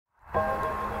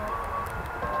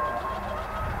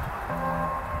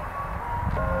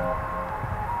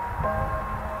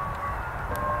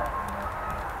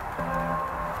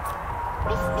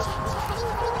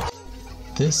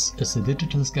This is a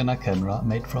digital scanner camera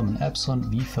made from an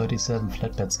Epson V37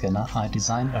 flatbed scanner I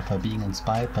designed after being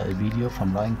inspired by a video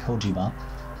from Kojima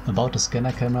about a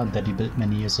scanner camera that he built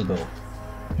many years ago.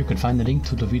 You can find a link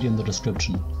to the video in the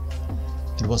description.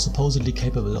 It was supposedly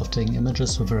capable of taking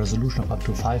images with a resolution of up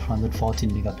to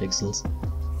 514 megapixels,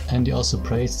 and he also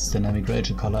praised its dynamic range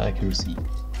and color accuracy.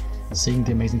 Seeing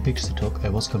the amazing pictures he took, I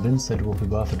was convinced that it would be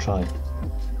worth a try.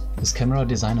 This camera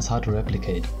design is hard to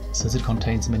replicate, since it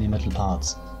contains many metal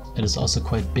parts. It is also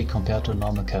quite big compared to a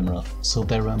normal camera, so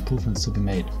there are improvements to be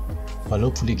made, while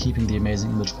hopefully keeping the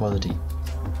amazing image quality.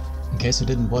 In case you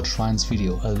didn't watch Ryan's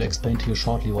video, I will explain to you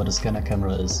shortly what a scanner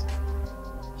camera is.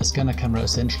 A scanner camera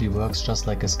essentially works just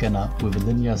like a scanner with a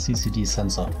linear CCD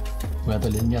sensor, where the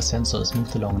linear sensor is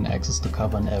moved along an axis to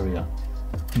cover an area.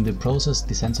 In the process,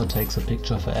 the sensor takes a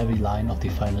picture for every line of the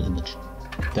final image.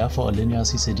 Therefore, a linear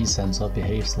CCD sensor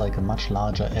behaves like a much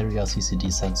larger area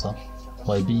CCD sensor,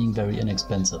 while being very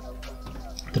inexpensive.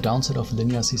 The downside of a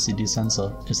linear CCD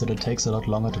sensor is that it takes a lot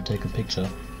longer to take a picture,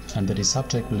 and that the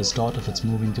subject will distort if it's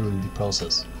moving during the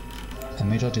process. A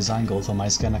major design goal for my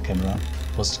scanner camera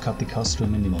was to cut the cost to a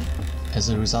minimum. As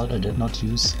a result, I did not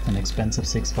use an expensive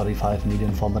 645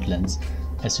 medium format lens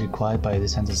as required by the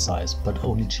sensor size, but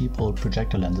only cheap old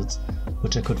projector lenses,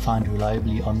 which I could find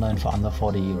reliably online for under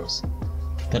 40 euros.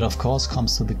 That of course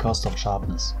comes to the cost of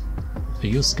sharpness. A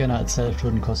used scanner itself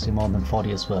shouldn't cost you more than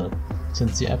 40 as well,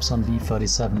 since the Epson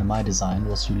V37 in my design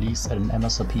was released at an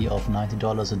MSRP of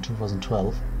 $90 in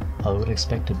 2012, I would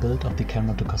expect a build of the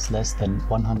camera to cost less than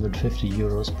 150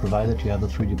 euros provided you have a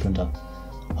 3D printer.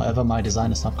 However, my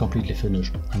design is not completely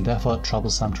finished, and therefore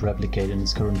troublesome to replicate in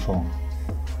its current form.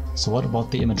 So what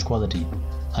about the image quality?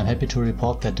 I'm happy to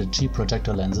report that the cheap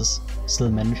projector lenses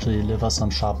still manage to deliver some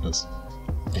sharpness.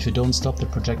 If you don't stop the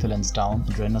projector lens down,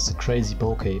 it renders a crazy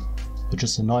bokeh, which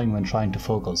is annoying when trying to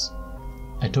focus.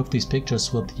 I took these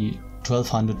pictures with the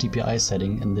 1200 dpi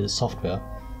setting in the software,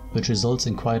 which results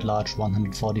in quite large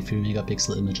 143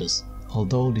 megapixel images.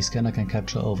 Although the scanner can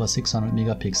capture over 600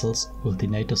 megapixels with the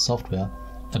native software,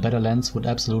 a better lens would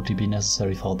absolutely be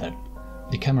necessary for that.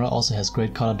 The camera also has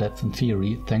great color depth in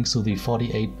theory thanks to the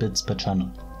 48 bits per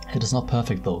channel. It is not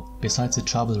perfect though. Besides the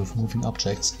trouble with moving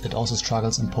objects, it also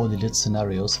struggles in poorly lit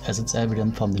scenarios, as it's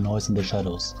evident from the noise in the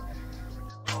shadows.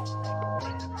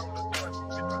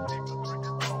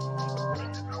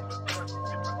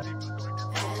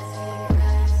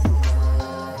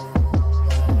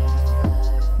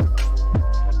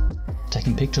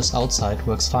 Taking pictures outside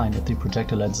works fine if the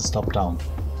projector lens is stopped down.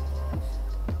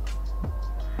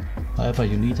 However,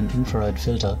 you need an infrared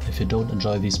filter if you don't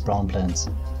enjoy these brown blends.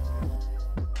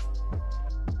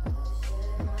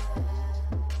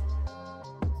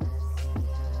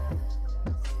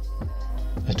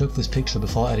 I took this picture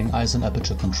before adding ISO and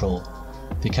aperture control.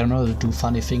 The camera will do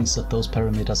funny things if those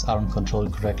parameters aren't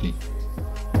controlled correctly.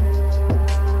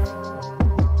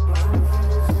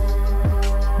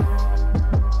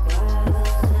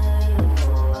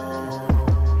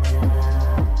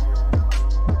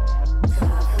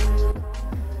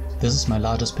 This is my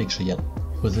largest picture yet.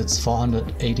 With its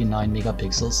 489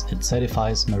 megapixels, it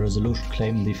satisfies my resolution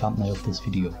claim in the thumbnail of this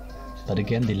video. But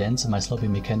again, the lens and my sloppy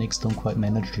mechanics don't quite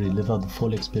manage to deliver the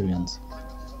full experience.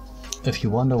 If you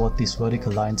wonder what these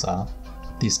vertical lines are,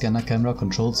 the scanner camera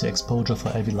controls the exposure for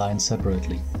every line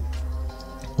separately.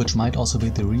 Which might also be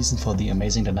the reason for the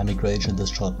amazing dynamic range in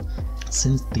this shot.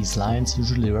 Since these lines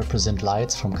usually represent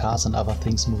lights from cars and other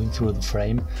things moving through the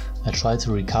frame, I try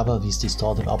to recover these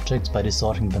distorted objects by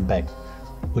distorting them back,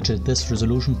 which at this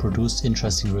resolution produced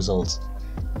interesting results.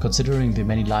 Considering the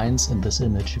many lines in this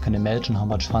image, you can imagine how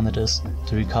much fun it is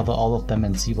to recover all of them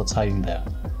and see what's hiding there.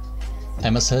 I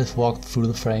myself walked through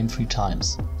the frame 3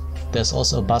 times. There's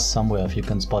also a buzz somewhere if you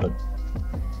can spot it.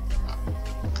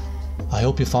 I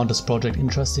hope you found this project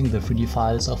interesting. The 3D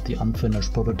files of the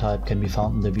unfinished prototype can be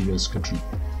found in the video description.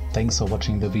 Thanks for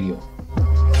watching the video.